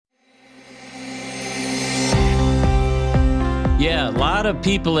Yeah, a lot of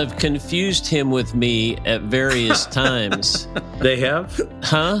people have confused him with me at various times. They have?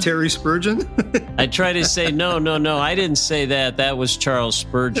 Huh? Terry Spurgeon? I try to say, no, I didn't say that. That was Charles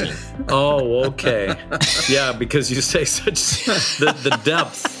Spurgeon. Oh, okay. Yeah, because you say such... The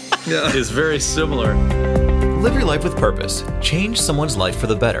depth is very similar. Live your life with purpose, change someone's life for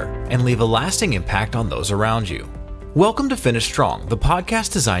the better, and leave a lasting impact on those around you. Welcome to Finish Strong, the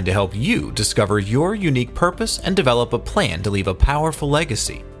podcast designed to help you discover your unique purpose and develop a plan to leave a powerful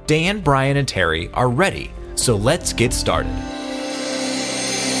legacy. Dan, Brian, and Terry are ready, so let's get started.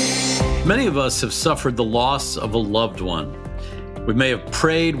 Many of us have suffered the loss of a loved one. We may have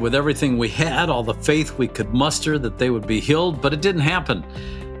prayed with everything we had, all the faith we could muster that they would be healed, but it didn't happen.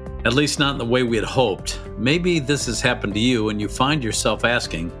 At least not in the way we had hoped. Maybe this has happened to you and you find yourself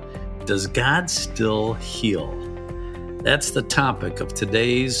asking, does God still heal? That's the topic of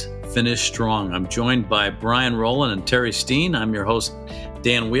today's Finish Strong. I'm joined by Brian Rowland and Terry Steen. I'm your host,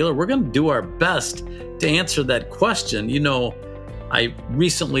 Dan Wheeler. We're going to do our best to answer that question. You know, I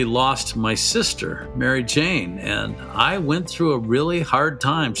recently lost my sister, Mary Jane, and I went through a really hard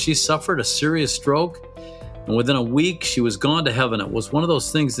time. She suffered a serious stroke, and within a week, she was gone to heaven. It was one of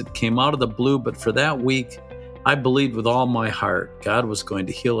those things that came out of the blue, but for that week, I believed with all my heart God was going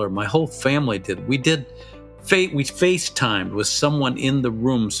to heal her. My whole family did. We FaceTimed with someone in the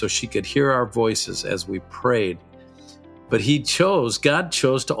room so she could hear our voices as we prayed. But God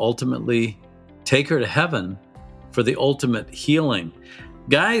chose to ultimately take her to heaven for the ultimate healing.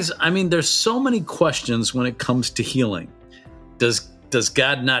 Guys, I mean, there's so many questions when it comes to healing. Does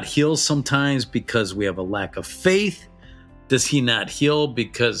God not heal sometimes because we have a lack of faith? Does he not heal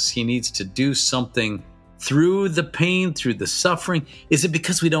because he needs to do something through the pain, through the suffering? Is it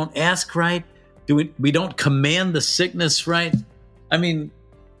because we don't ask right? We don't command the sickness right? I mean,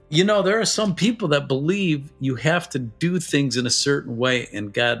 you know, there are some people that believe you have to do things in a certain way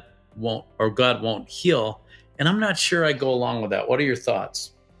and God won't heal. And I'm not sure I go along with that. What are your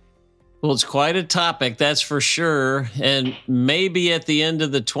thoughts? Well, it's quite a topic, that's for sure. And maybe at the end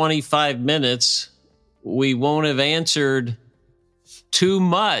of the 25 minutes, we won't have answered too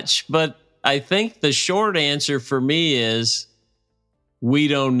much. But I think the short answer for me is we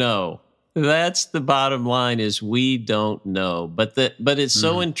don't know. That's the bottom line, is we don't know. But it's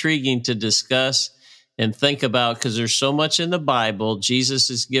so intriguing to discuss and think about, because there's so much in the Bible. Jesus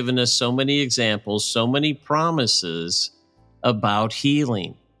has given us so many examples, so many promises about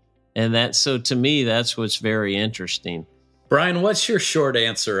healing. And so to me, that's what's very interesting. Brian, what's your short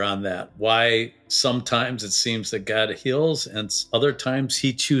answer on that? Why sometimes it seems that God heals and other times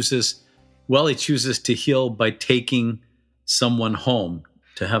he chooses to heal by taking someone home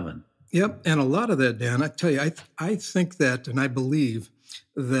to heaven? Yep, and a lot of that, Dan, I tell you, I think that, and I believe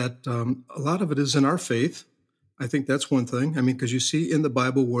that a lot of it is in our faith. I think that's one thing. I mean, because you see in the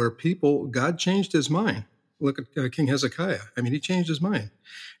Bible where God changed his mind. Look at King Hezekiah. I mean, he changed his mind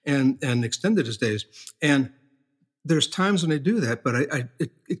and extended his days. And there's times when they do that, but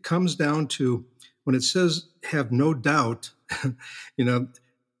it comes down to when it says have no doubt. You know,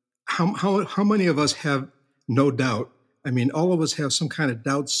 how many of us have no doubt? I mean, all of us have some kind of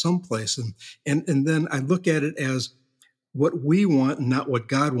doubt someplace. And then I look at it as what we want and not what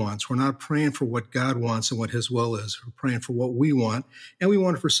God wants. We're not praying for what God wants and what his will is. We're praying for what we want. And we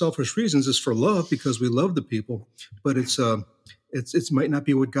want it for selfish reasons. It's for love because we love the people. But it might not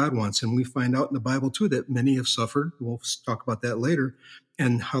be what God wants. And we find out in the Bible, too, that many have suffered. We'll talk about that later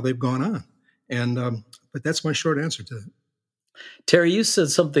and how they've gone on. And but that's my short answer to it. Terry, you said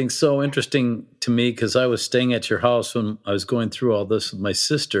something so interesting to me because I was staying at your house when I was going through all this with my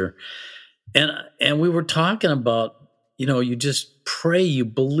sister. And we were talking about, you know, you just pray, you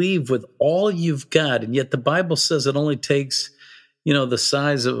believe with all you've got. And yet the Bible says it only takes, you know, the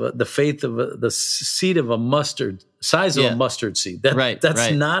size of the faith of the seed of a mustard, size of a mustard seed.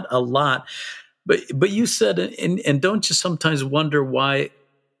 That's not a lot. But you said, and don't you sometimes wonder why,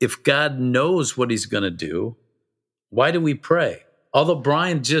 if God knows what he's going to do, why do we pray? Although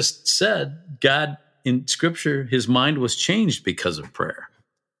Brian just said God in Scripture, his mind was changed because of prayer.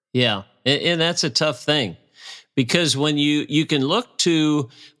 Yeah, and that's a tough thing. Because when you can look to,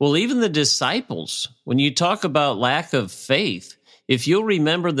 well, even the disciples, when you talk about lack of faith, if you'll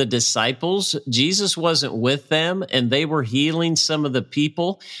remember the disciples, Jesus wasn't with them and they were healing some of the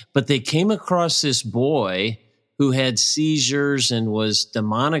people, but they came across this boy who had seizures and was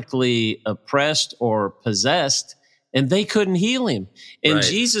demonically oppressed or possessed, and they couldn't heal him. And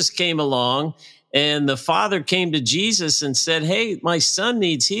Jesus came along, and the father came to Jesus and said, hey, my son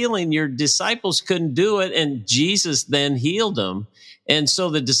needs healing. Your disciples couldn't do it. And Jesus then healed him. And so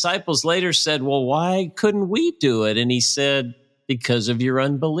the disciples later said, well, why couldn't we do it? And he said, because of your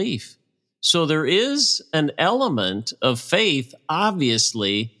unbelief. So there is an element of faith,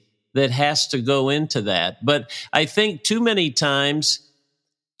 obviously, that has to go into that. But I think too many times,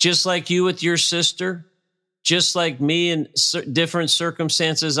 just like you with your sister, just like me in different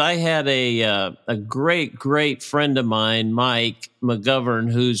circumstances, I had a great, great friend of mine, Mike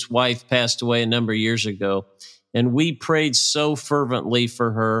McGovern, whose wife passed away a number of years ago. And we prayed so fervently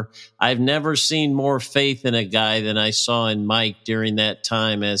for her. I've never seen more faith in a guy than I saw in Mike during that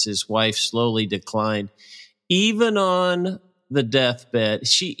time as his wife slowly declined. Even on the deathbed,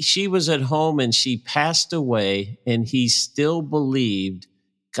 she was at home and she passed away, and he still believed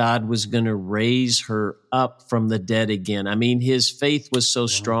God was going to raise her up from the dead again. I mean, his faith was so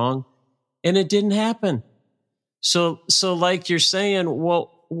strong, and it didn't happen. So like you're saying,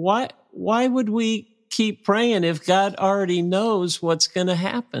 well, why would we keep praying if God already knows what's going to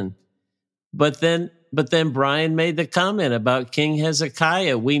happen? But then Brian made the comment about King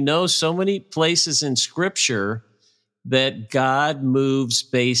Hezekiah. We know so many places in Scripture that God moves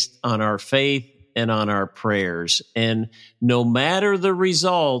based on our faith and on our prayers. And no matter the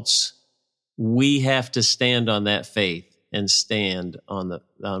results, we have to stand on that faith and stand on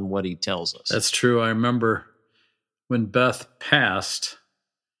what he tells us. That's true. I remember when Beth passed,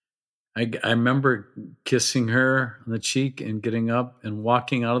 I remember kissing her on the cheek and getting up and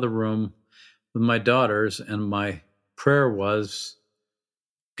walking out of the room with my daughters. And my prayer was,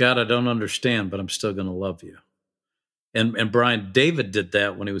 God, I don't understand, but I'm still going to love you. And Brian, David did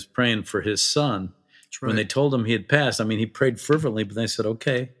that when he was praying for his son. That's right. When they told him he had passed, I mean, he prayed fervently, but they said,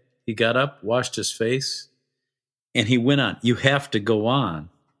 okay. He got up, washed his face, and he went on. You have to go on,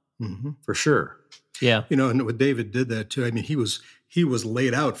 for sure. Yeah. You know, and what David did that too. I mean, he was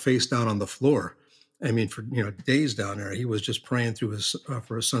laid out face down on the floor. I mean, for days down there, he was just praying through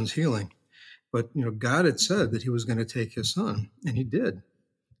for his son's healing. But God had said that he was going to take his son, and he did.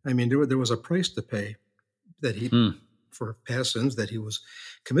 I mean, there was a price to pay that for past sins that he was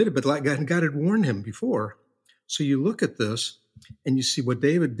committed, but like God had warned him before. So you look at this and you see what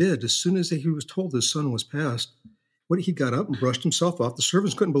David did. As soon as he was told his son was passed, he got up and brushed himself off. The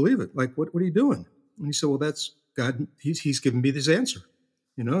servants couldn't believe it. Like, what are you doing? And he said, well, that's God. He's given me this answer,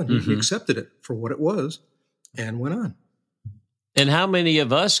 and he accepted it for what it was and went on. And how many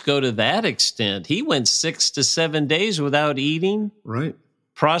of us go to that extent? He went 6 to 7 days without eating, right?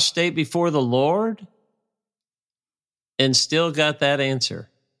 Prostrate before the Lord, and still got that answer.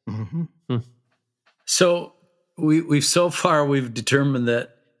 So we've so far determined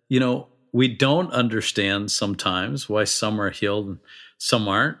that we don't understand sometimes why some are healed and some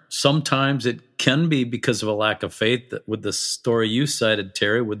aren't. Sometimes it can be because of a lack of faith. That with the story you cited,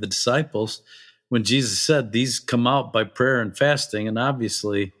 Terry, with the disciples, when Jesus said these come out by prayer and fasting, and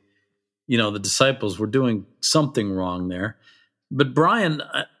obviously, the disciples were doing something wrong there. But Brian,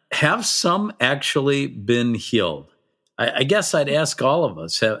 have some actually been healed? I guess I'd ask all of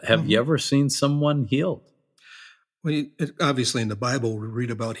us, have you ever seen someone healed? Well, obviously in the Bible, we read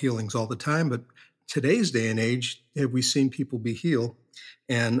about healings all the time, but today's day and age, have we seen people be healed?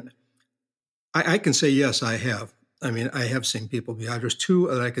 And I can say, yes, I have. I mean, I have seen people be healed. There's two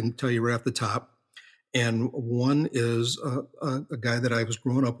that I can tell you right off the top. And one is a guy that I was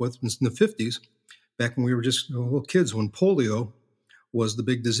growing up with in the 50s, back when we were just little kids, when polio was the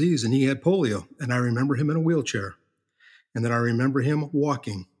big disease, and he had polio. And I remember him in a wheelchair. And then I remember him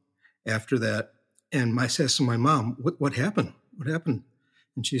walking after that. And I said to my mom, what happened? What happened?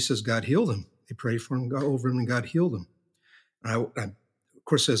 And she says, God healed him. They prayed for him, got over him, and God healed him. And I, of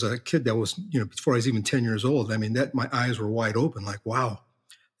course, as a kid that was, before I was even 10 years old, I mean, my eyes were wide open, like, wow,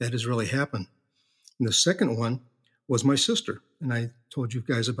 that has really happened. And the second one was my sister. And I told you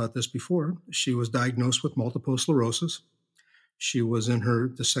guys about this before. She was diagnosed with multiple sclerosis. She was in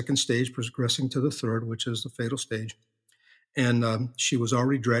the second stage, progressing to the third, which is the fatal stage. And she was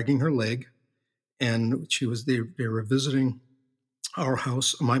already dragging her leg. And they were visiting our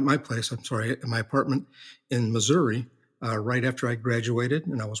house, my place, my apartment in Missouri, right after I graduated.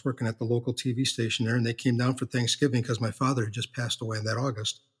 And I was working at the local TV station there. And they came down for Thanksgiving because my father had just passed away in that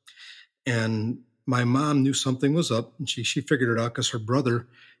August. And my mom knew something was up. And she figured it out because her brother,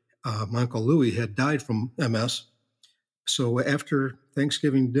 my Uncle Louis, had died from MS. So after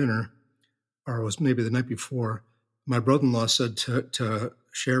Thanksgiving dinner, or it was maybe the night before, my brother-in-law said to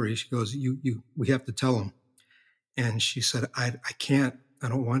Sherry, she goes, we have to tell him. And she said, I can't, I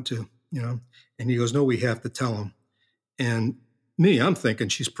don't want to, and he goes, no, we have to tell him. And I'm thinking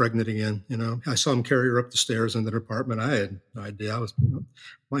she's pregnant again. I saw him carry her up the stairs in the apartment. I had no idea.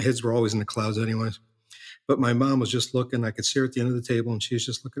 My heads were always in the clouds anyways. But my mom was just looking. I could see her at the end of the table, and she was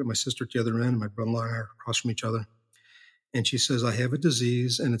just looking at my sister at the other end, and my brother-in-law and I were across from each other. And she says, I have a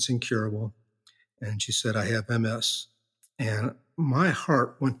disease and it's incurable. And she said, I have MS. And my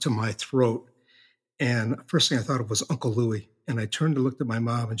heart went to my throat. And first thing I thought of was Uncle Louie. And I turned to look at my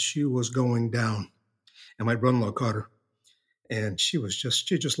mom, and she was going down. And my brother-in-law caught her. And she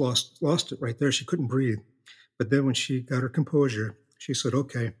just lost it right there. She couldn't breathe. But then when she got her composure, she said,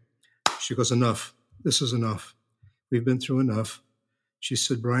 okay. She goes, enough. This is enough. We've been through enough. She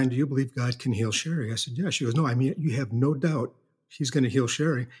said, Brian, do you believe God can heal Sherry? I said, yeah. She goes, no, I mean, you have no doubt he's going to heal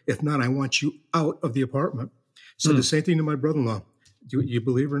Sherry. If not, I want you out of the apartment. Said the same thing to my brother-in-law. Do you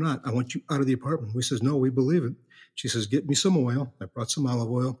believe or not? I want you out of the apartment. We says, no, we believe it. She says, get me some oil. I brought some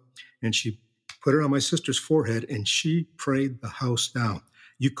olive oil. And she put it on my sister's forehead, and she prayed the house down.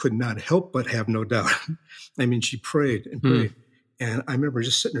 You could not help but have no doubt. I mean, she prayed and prayed. And I remember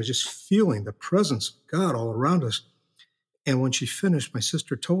just sitting there, just feeling the presence of God all around us. And when she finished, my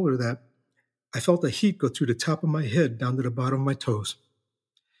sister told her that I felt the heat go through the top of my head down to the bottom of my toes.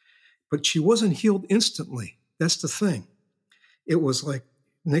 But she wasn't healed instantly. That's the thing. It was like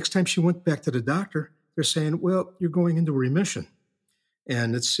next time she went back to the doctor, they're saying, well, you're going into remission.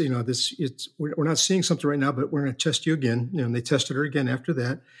 And it's, we're not seeing something right now, but we're going to test you again. And they tested her again after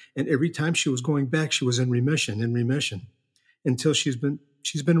that. And every time she was going back, she was in remission, until she's been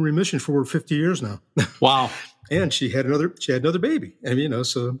in remission for over 50 years now. Wow. And she had another baby. I mean,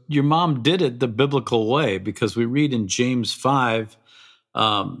 so. Your mom did it the biblical way, because we read in James 5,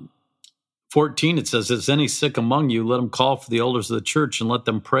 14, it says, is any sick among you, let him call for the elders of the church and let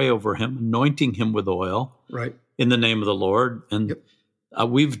them pray over him, anointing him with oil right in the name of the Lord. And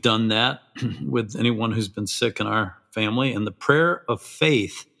we've done that with anyone who's been sick in our family. And the prayer of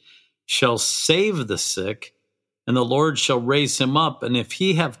faith shall save the sick, and the Lord shall raise him up. And if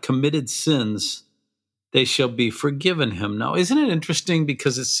he have committed sins, they shall be forgiven him. Now, isn't it interesting?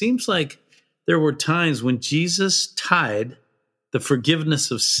 Because it seems like there were times when Jesus tied the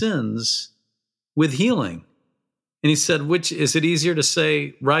forgiveness of sins with healing. And he said, which is it easier to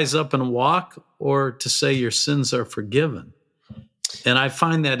say, rise up and walk, or to say your sins are forgiven? And I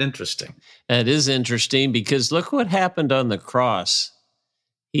find that interesting. That is interesting, because look what happened on the cross.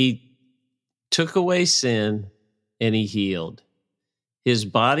 He took away sin and he healed. His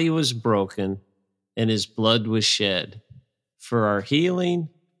body was broken and his blood was shed for our healing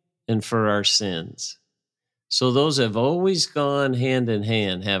and for our sins. So those have always gone hand in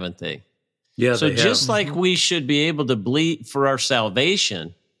hand, haven't they? Yeah. So just like we should be able to believe for our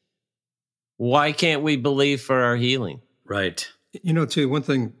salvation, why can't we believe for our healing? Right. Too, one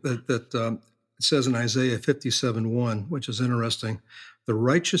thing that it says in Isaiah 57:1, which is interesting, the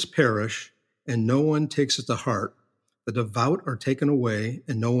righteous perish and no one takes it to heart. The devout are taken away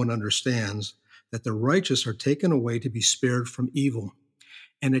and no one understands that the righteous are taken away to be spared from evil.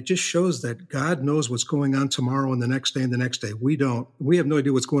 And it just shows that God knows what's going on tomorrow and the next day and the next day. We don't. We have no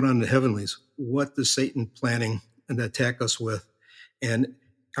idea what's going on in the heavenlies. What is Satan planning and attack us with? And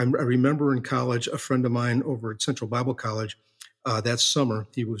I remember in college, a friend of mine over at Central Bible College, that summer,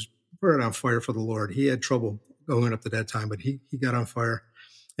 he was right on fire for the Lord. He had trouble going up to that time, but he got on fire.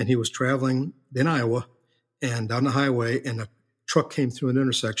 And he was traveling in Iowa and down the highway, and a truck came through an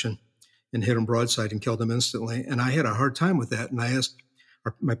intersection and hit him broadside and killed him instantly. And I had a hard time with that. And I asked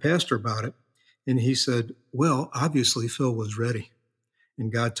my pastor about it. And he said, well, obviously Phil was ready.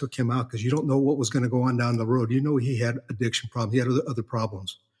 And God took him out, because you don't know what was going to go on down the road. He had addiction problems. He had other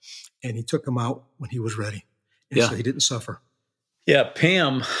problems. And he took him out when he was ready. And so he didn't suffer. Yeah,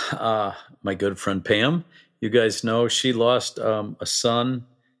 Pam, my good friend Pam, you guys know, she lost a son.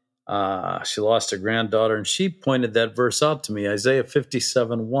 She lost a granddaughter, and she pointed that verse out to me, Isaiah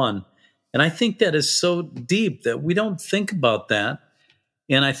 57:1. And I think that is so deep that we don't think about that.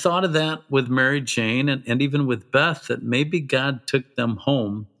 And I thought of that with Mary Jane and even with Beth, that maybe God took them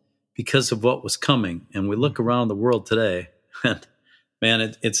home because of what was coming. And we look around the world today, and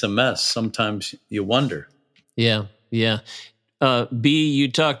man, it's a mess. Sometimes you wonder. Yeah. B,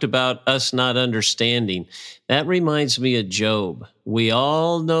 you talked about us not understanding. That reminds me of Job. We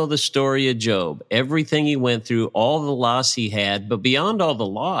all know the story of Job, everything he went through, all the loss he had. But beyond all the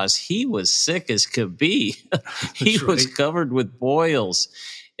loss, he was sick as could be. He was covered with boils.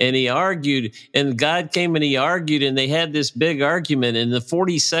 And he argued, and God came and he argued, and they had this big argument. In the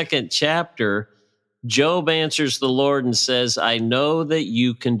 42nd chapter, Job answers the Lord and says, I know that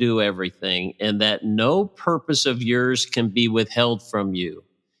you can do everything and that no purpose of yours can be withheld from you.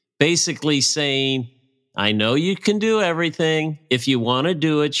 Basically saying, I know you can do everything. If you want to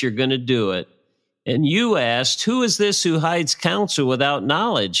do it, you're going to do it. And you asked, who is this who hides counsel without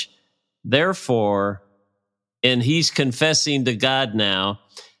knowledge? Therefore, and he's confessing to God now,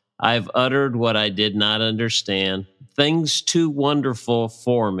 I've uttered what I did not understand, things too wonderful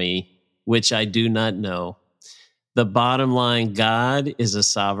for me, which I do not know. The bottom line, God is a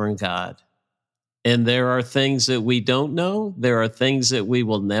sovereign God. And there are things that we don't know. There are things that we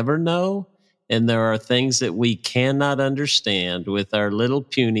will never know. And there are things that we cannot understand with our little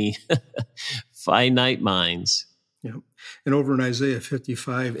puny, finite minds. Yeah. And over in Isaiah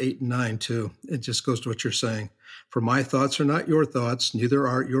 55, 8 and 9 too, it just goes to what you're saying. For my thoughts are not your thoughts, neither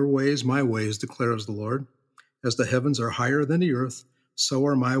are your ways my ways, declares the Lord. As the heavens are higher than the earth, so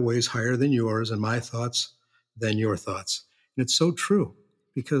are my ways higher than yours, and my thoughts than your thoughts. And it's so true,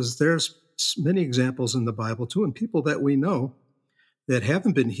 because there's many examples in the Bible too, and people that we know that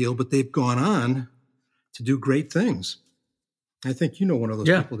haven't been healed, but they've gone on to do great things. I think you know one of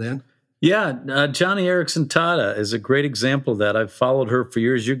those people, Dan. Yeah, Joni Eareckson Tada is a great example of that. I've followed her for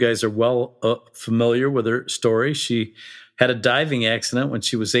years. You guys are well familiar with her story. She had a diving accident when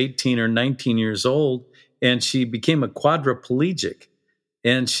she was 18 or 19 years old, and she became a quadriplegic.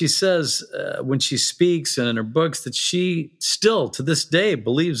 And she says when she speaks and in her books that she still, to this day,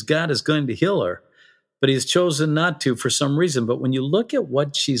 believes God is going to heal her, but he's chosen not to for some reason. But when you look at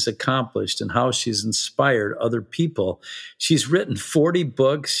what she's accomplished and how she's inspired other people, she's written 40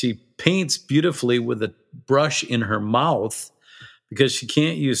 books. She paints beautifully with a brush in her mouth because she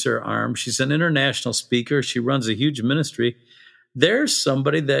can't use her arm. She's an international speaker. She runs a huge ministry. There's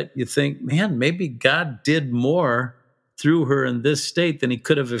somebody that you think, man, maybe God did more through her in this state than he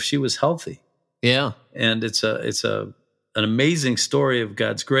could have if she was healthy. Yeah. And it's an amazing story of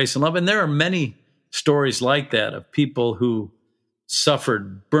God's grace and love. And there are many stories like that of people who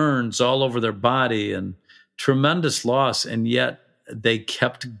suffered burns all over their body and tremendous loss, and yet they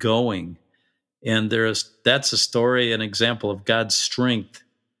kept going. And that's a story, an example of God's strength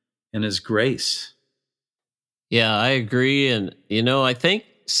and his grace. Yeah, I agree. And, I think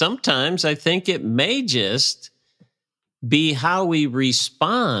sometimes it may just be how we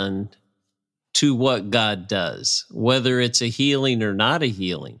respond to what God does, whether it's a healing or not a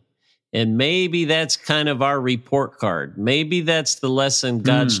healing. And maybe that's kind of our report card. Maybe that's the lesson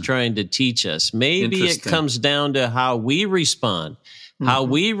God's trying to teach us. Maybe it comes down to how we respond, how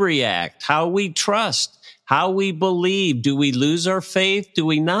we react, how we trust, how we believe. Do we lose our faith? Do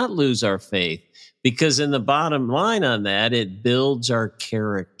we not lose our faith? Because in the bottom line on that, it builds our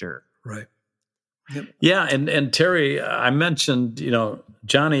character. Right. Yep. Yeah, and Terry, I mentioned, Joni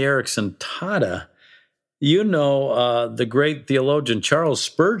Eareckson Tada. The great theologian Charles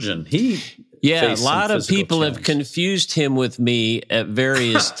Spurgeon. A lot of people have confused him with me at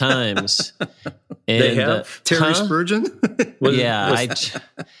various times. And, they have? Terry Spurgeon?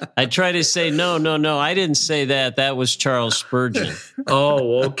 I try to say, no, I didn't say that. That was Charles Spurgeon.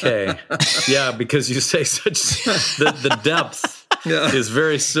 Oh, okay. Yeah, because you say the depth. Is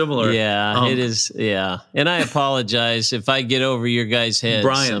very similar. Yeah, it is. Yeah. And I apologize if I get over your guys' heads.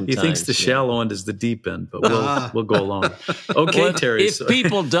 Brian, he thinks the shallow end is the deep end, but we'll go along. Okay, well, Terry. If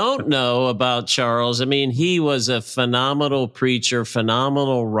people don't know about Charles, he was a phenomenal preacher,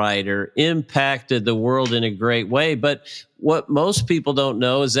 phenomenal writer, impacted the world in a great way. But what most people don't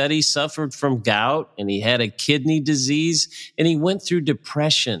know is that he suffered from gout and he had a kidney disease and he went through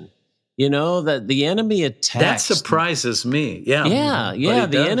depression. That the enemy attacks. That surprises me. Yeah. Yeah.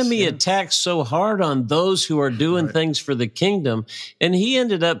 The enemy attacks so hard on those who are doing things for the kingdom. And he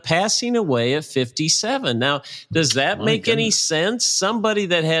ended up passing away at 57. Now, does that make any sense? Somebody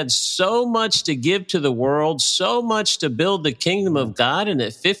that had so much to give to the world, so much to build the kingdom of God, and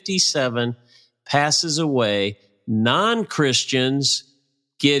at 57 passes away. Non-Christians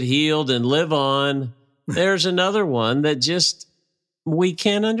get healed and live on. There's another one that just we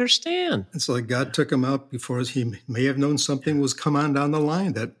can't understand. It's like God took him out before he may have known something was come on down the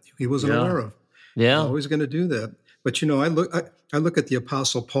line that he wasn't aware of. Yeah. He's always going to do that. But, I look at the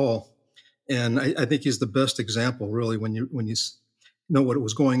Apostle Paul, and I think he's the best example, really, when you know what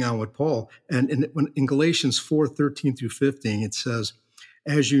was going on with Paul. And in Galatians 4:13 through 15, it says,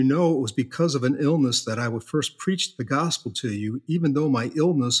 "As you know, it was because of an illness that I would first preach the gospel to you, even though my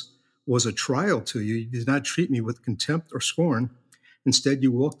illness was a trial to you. You did not treat me with contempt or scorn. Instead,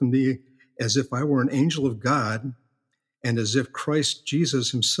 you welcomed me as if I were an angel of God and as if Christ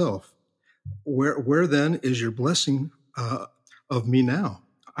Jesus himself. Where then is your blessing of me now?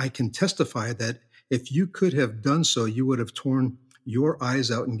 I can testify that if you could have done so, you would have torn your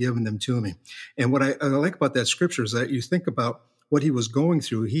eyes out and given them to me." And what I like about that scripture is that you think about what he was going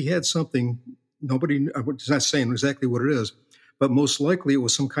through. He had something, is not saying exactly what it is, but most likely it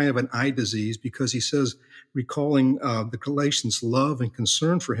was some kind of an eye disease, because he says, recalling the Galatians' love and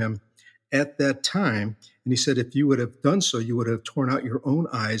concern for him, at that time. And he said, if you would have done so, you would have torn out your own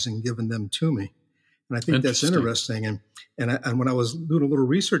eyes and given them to me. And I think that's interesting. And when I was doing a little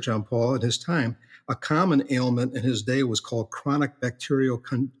research on Paul at his time, a common ailment in his day was called chronic bacterial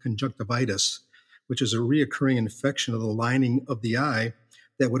conjunctivitis, which is a reoccurring infection of the lining of the eye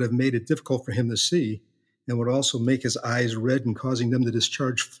that would have made it difficult for him to see and would also make his eyes red and causing them to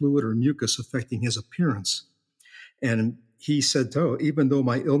discharge fluid or mucus affecting his appearance. And he said, even though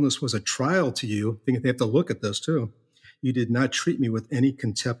my illness was a trial to you, I think they have to look at this too, you did not treat me with any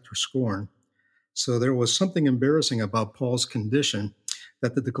contempt or scorn. So there was something embarrassing about Paul's condition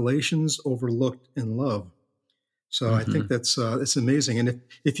that the Galatians overlooked in love. So I think that's it's amazing. And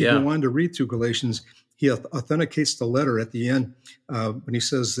if you go on to read through Galatians, he authenticates the letter at the end when he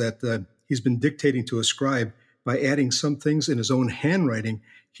says that he's been dictating to a scribe by adding some things in his own handwriting.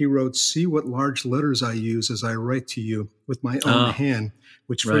 He wrote, "See what large letters I use as I write to you with my own hand,"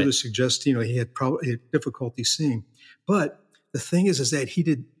 which further suggests, he had probably difficulty seeing. But the thing is that he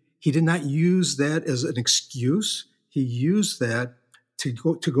did not use that as an excuse. He used that to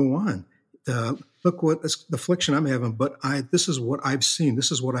go on. Look what the affliction I'm having, but this is what I've seen.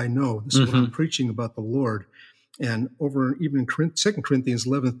 This is what I know. This is what I'm preaching about the Lord. And over even in 2 Corinthians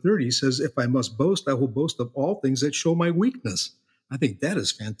 11:30, he says, if I must boast, I will boast of all things that show my weakness. I think that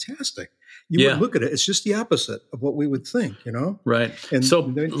is fantastic. You would look at it; it's just the opposite of what we would think, Right. And so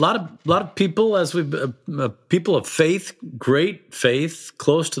a lot of people, as people of faith, great faith,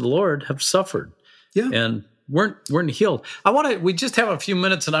 close to the Lord, have suffered, and weren't healed. We just have a few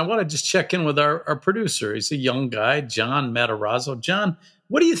minutes, and I want to just check in with our producer. He's a young guy, John Matarazzo. John,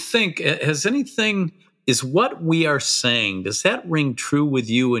 what do you think? Is what we are saying, does that ring true with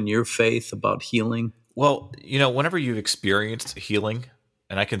you in your faith about healing? Well, whenever you've experienced healing,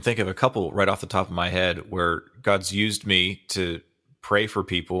 and I can think of a couple right off the top of my head where God's used me to pray for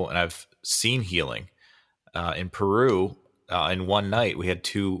people, and I've seen healing. In Peru, in one night, we had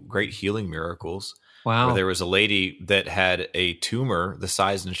 2 great healing miracles. Wow. Where there was a lady that had a tumor the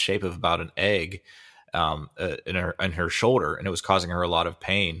size and shape of about an egg in her shoulder, and it was causing her a lot of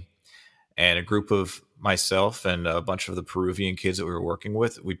pain. And a group of myself and a bunch of the Peruvian kids that we were working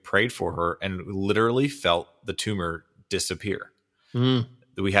with, we prayed for her and literally felt the tumor disappear.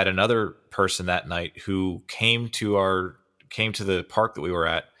 We had another person that night who came to the park that we were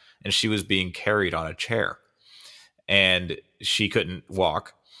at, and she was being carried on a chair, and she couldn't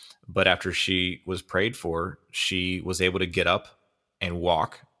walk. But after she was prayed for, she was able to get up and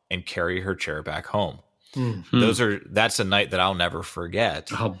walk and carry her chair back home. That's a night that I'll never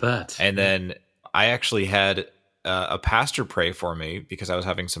forget. I'll bet. And then I actually had a pastor pray for me because I was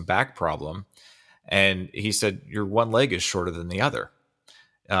having some back problem. And he said, your one leg is shorter than the other.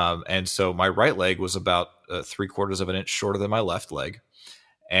 And so my right leg was about 3/4 of an inch shorter than my left leg.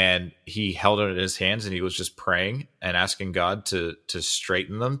 And he held it in his hands, and he was just praying and asking God to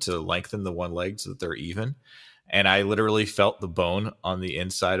straighten them, to lengthen the one leg so that they're even. And I literally felt the bone on the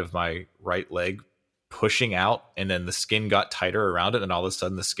inside of my right leg pushing out, and then the skin got tighter around it, and all of a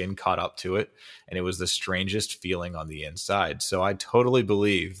sudden the skin caught up to it, and it was the strangest feeling on the inside. So I totally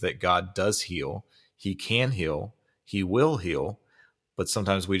believe that God does heal. He can heal. He will heal. But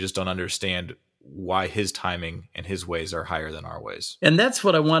sometimes we just don't understand why his timing and his ways are higher than our ways. And that's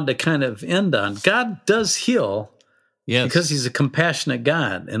what I wanted to kind of end on. God does heal because he's a compassionate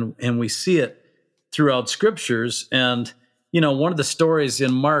God, and we see it throughout scriptures. And, one of the stories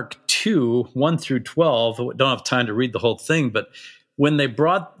in Mark 2, 1-12, I don't have time to read the whole thing, but when they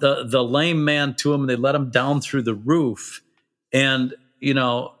brought the lame man to him, they let him down through the roof. And,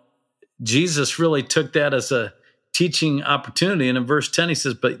 Jesus really took that as a teaching opportunity. And in verse 10, he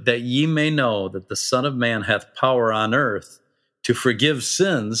says, but that ye may know that the Son of Man hath power on earth to forgive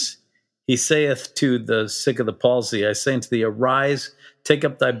sins, he saith to the sick of the palsy, I say unto thee, arise, take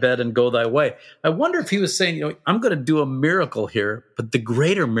up thy bed and go thy way. I wonder if he was saying, I'm going to do a miracle here, but the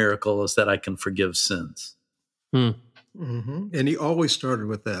greater miracle is that I can forgive sins. And he always started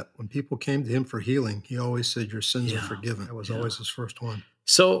with that. When people came to him for healing, he always said, your sins are forgiven. That was always his first one.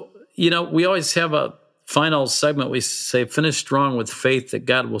 So, we always have a final segment. We say, finish strong with faith that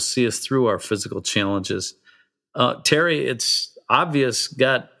God will see us through our physical challenges. Terry, it's obvious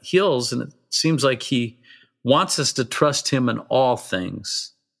God heals, and it seems like he wants us to trust him in all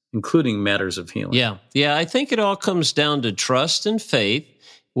things, including matters of healing. Yeah. I think it all comes down to trust and faith.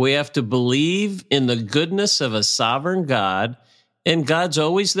 We have to believe in the goodness of a sovereign God, and God's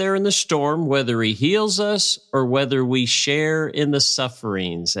always there in the storm, whether he heals us or whether we share in the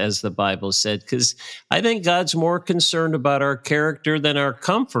sufferings, as the Bible said, because I think God's more concerned about our character than our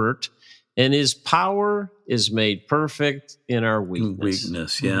comfort, and his power is made perfect in our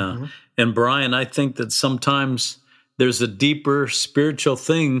weakness. Yeah. Mm-hmm. And Brian, I think that sometimes there's a deeper spiritual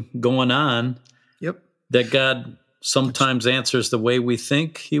thing going on. Yep. That God sometimes answers the way we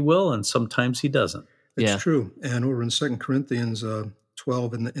think he will, and sometimes he doesn't. It's true. And over in 2 Corinthians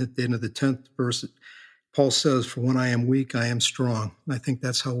 12, at the end of the 10th verse, Paul says, "For when I am weak, I am strong." And I think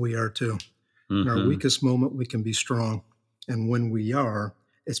that's how we are too. In our weakest moment, we can be strong. And when we are,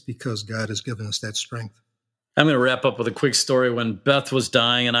 it's because God has given us that strength. I'm going to wrap up with a quick story. When Beth was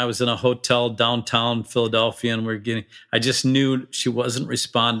dying and I was in a hotel downtown Philadelphia and I just knew she wasn't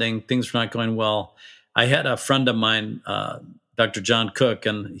responding. Things were not going well. I had a friend of mine, Dr. John Cook,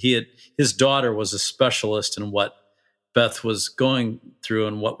 and his daughter was a specialist in what Beth was going through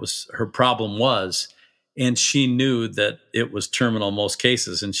and what was her problem was. And she knew that it was terminal in most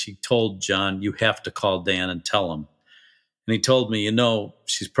cases. And she told John, "You have to call Dan and tell him." And he told me,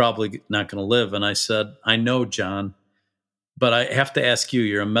 she's probably not going to live. And I said, "I know, John, but I have to ask you,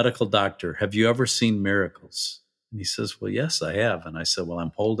 you're a medical doctor. Have you ever seen miracles?" And he says, "Well, yes, I have." And I said, "Well,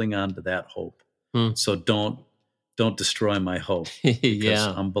 I'm holding on to that hope. So don't destroy my hope because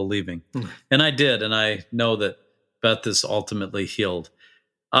I'm believing." And I did. And I know that Beth is ultimately healed.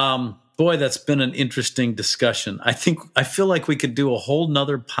 Boy, that's been an interesting discussion. I feel like we could do a whole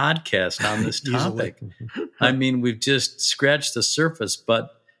nother podcast on this topic. I mean, we've just scratched the surface,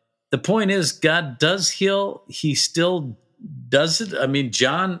 but the point is God does heal. He still does it. I mean,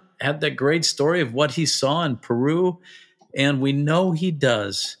 John had that great story of what he saw in Peru, and we know he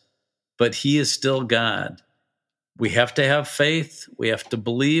does, but he is still God. We have to have faith. We have to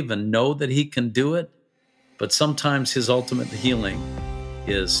believe and know that he can do it. But sometimes his ultimate healing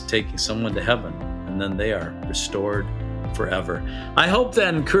is taking someone to heaven, and then they are restored forever. I hope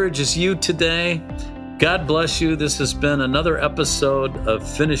that encourages you today. God bless you. This has been another episode of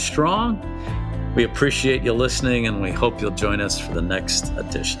Finish Strong. We appreciate you listening, and we hope you'll join us for the next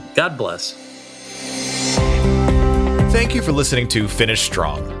edition. God bless. Thank you for listening to Finish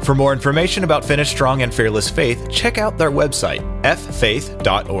Strong. For more information about Finish Strong and Fearless Faith, check out their website,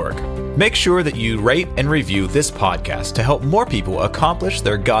 ffaith.org. Make sure that you rate and review this podcast to help more people accomplish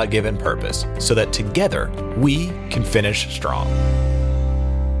their God-given purpose so that together we can finish strong.